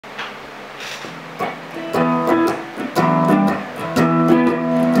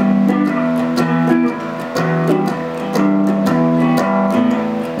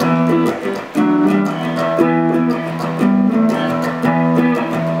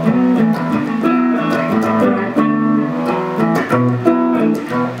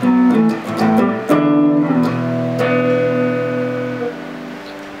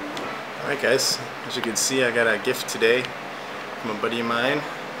As you can see, I got a gift today from a buddy of mine,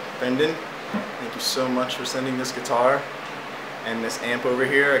 Brendan. Thank you so much for sending this guitar and this amp over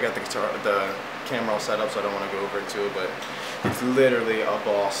here. I got the camera all set up, so I don't want to go over it too, but it's literally a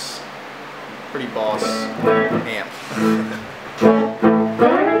boss, pretty boss amp.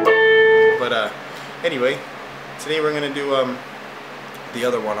 But anyway, today we're gonna do the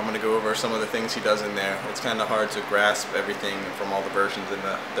other one. I'm gonna go over some of the things he does in there. It's kind of hard to grasp everything from all the versions in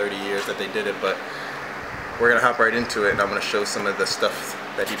the 30 years that they did it, but we're gonna hop right into it, and I'm gonna show some of the stuff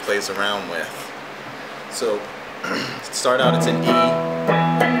that he plays around with. So to start out, it's an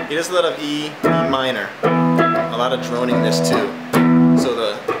E. He does a lot of E minor, a lot of droningness too. So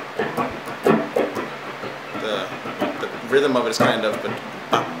the rhythm of it is kind of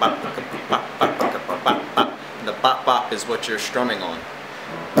bop, bop, bop, bop, bop, bop, bop, bop. And the bop bop is what you're strumming on.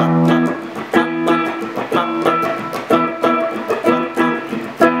 Bop, bop, bop, bop, bop, bop, bop.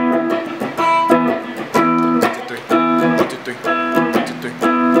 1, 2, 3, 1, 2, 3, 1, 2, 3,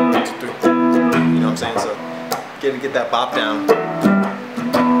 1, 2, 3. You know what I'm saying? So get that bop down.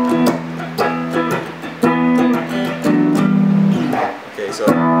 Okay, so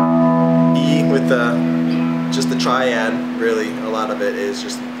E with just the triad, really, a lot of it is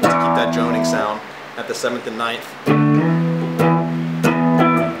just to keep that droning sound at the 7th and 9th.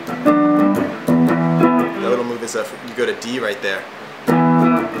 The little move is you go to D right there.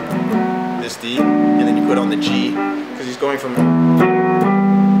 This D, and then you put on the G, because he's going from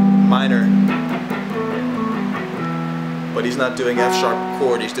minor, but he's not doing F sharp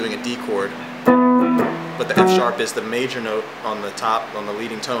chord, he's doing a D chord. But the F sharp is the major note on the top, on the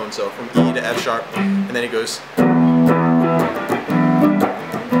leading tone, so from E to F sharp, and then it goes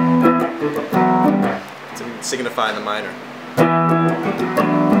to signify the minor.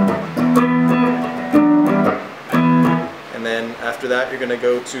 And then after that, you're going to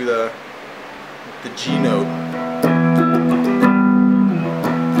go to the G note,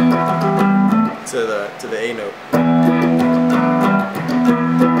 to the A note.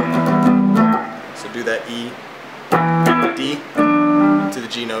 So do that E, D to the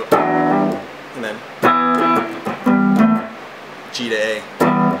G note, and then G to A.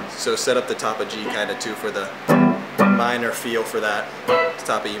 So set up the top of G kind of too for the minor feel for that. It's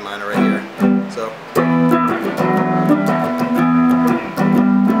top of E minor right here. So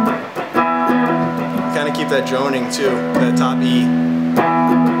kind of keep that droning too, that top E.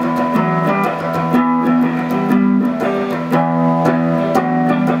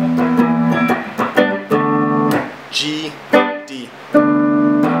 G, D.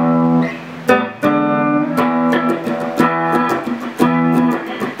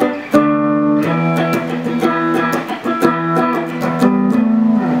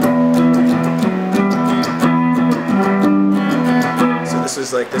 So this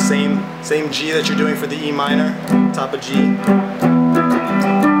is like the same G that you're doing for the E minor, top of G. And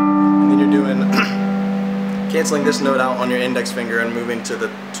then you're doing canceling this note out on your index finger and moving to the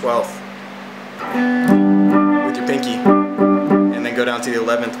 12th. With your pinky, and then go down to the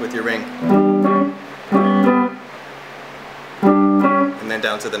 11th with your ring, and then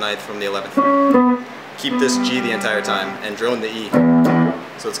down to the 9th from the 11th. Keep this G the entire time and drone the E,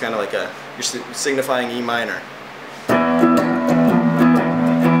 so it's kind of like you're signifying E minor.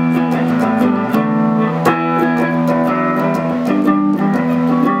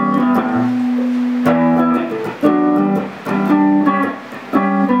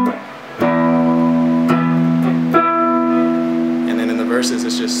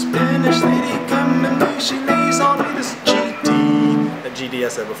 It's just Spanish lady come to me, she lays on me this GD. That GD I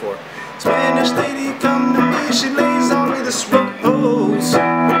said before. Spanish lady come to me, she lays on me this rose.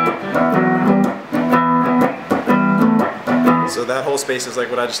 So that whole space is like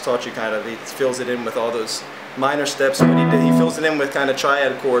what I just taught you kind of. He fills it in with all those minor steps, but he fills it in with kind of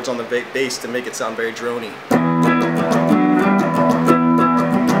triad chords on the bass to make it sound very drony.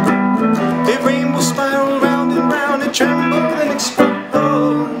 The rainbow spiral round and round and tremble and explode.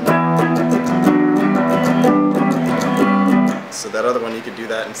 So that other one, you could do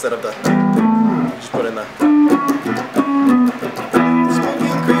that instead of the, just put in the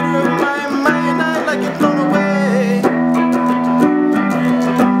smoking crater of my mind, I like it blown away.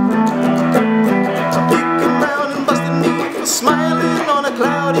 Kicking around and busting me for smiling on a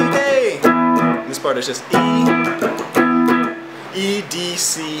cloudy day. And this part is just E, D,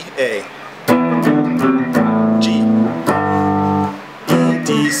 C, A. G, E,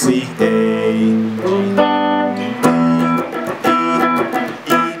 D, C, A, G.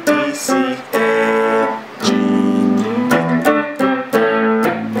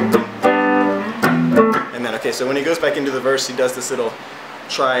 Okay, so when he goes back into the verse, he does this little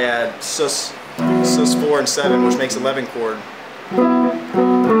triad sus sus4 and 7, which makes 11 chord.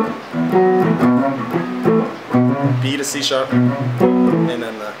 B to C sharp, and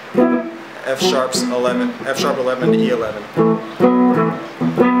then the F sharp 11 to E11.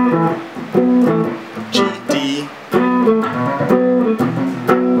 G, D.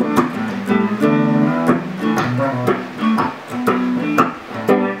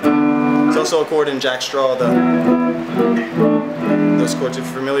 There's also a chord in Jack Straw, those chords. If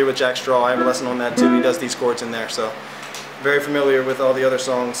you're familiar with Jack Straw, I have a lesson on that too. He does these chords in there, so very familiar with all the other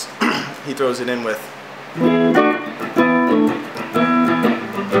songs he throws it in with.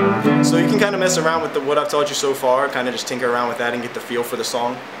 So you can kind of mess around with what I've taught you so far, kind of just tinker around with that and get the feel for the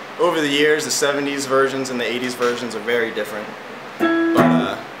song. Over the years, the 70s versions and the 80s versions are very different,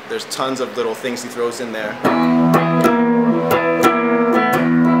 but there's tons of little things he throws in there.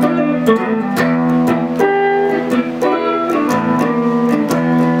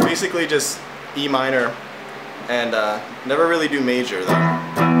 Basically just E minor, and never really do major though.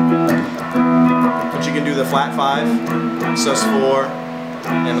 But you can do the flat 5, sus4,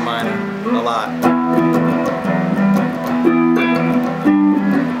 and the minor a lot.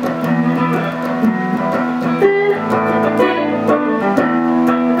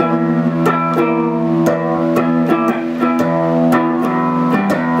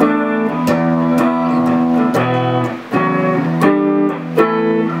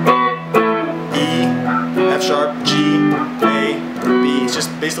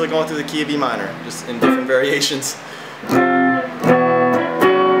 Basically going through the key of E minor, just in different variations.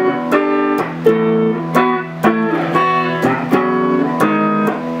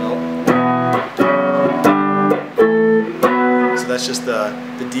 So that's just the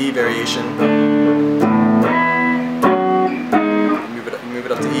D variation. Move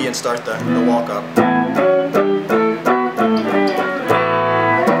it up to E and start the walk up.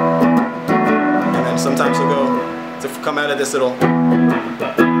 And then sometimes we'll go to come out of this little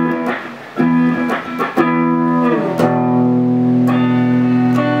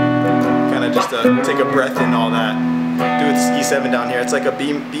kind of just to take a breath in all that. Do it E7 down here. It's like a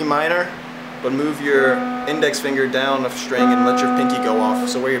B minor, but move your index finger down a string and let your pinky go off.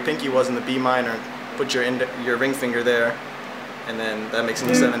 So where your pinky was in the B minor, put your ring finger there, and then that makes an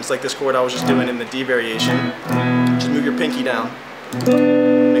E7. It's like this chord I was just doing in the D variation. Just move your pinky down.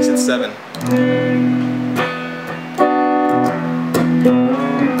 Makes it 7.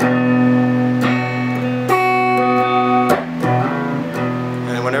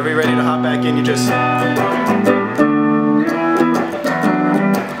 Whenever you're ready to hop back in, you just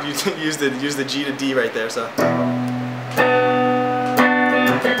use the G to D right there. So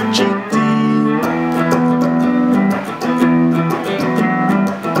G, D.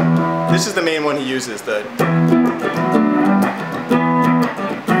 This is the main one he uses. Then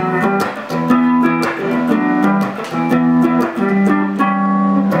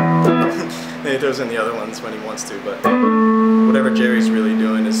he throws in the other ones when he wants to, but whatever Jerry's really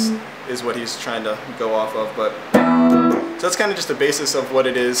doing is what he's trying to go off of. But so that's kind of just the basis of what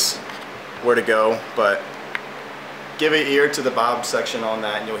it is, where to go. But give an ear to the Bob section on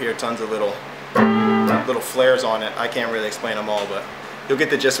that, and you'll hear tons of little flares on it. I can't really explain them all, but you'll get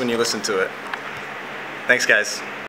the gist when you listen to it. Thanks, guys.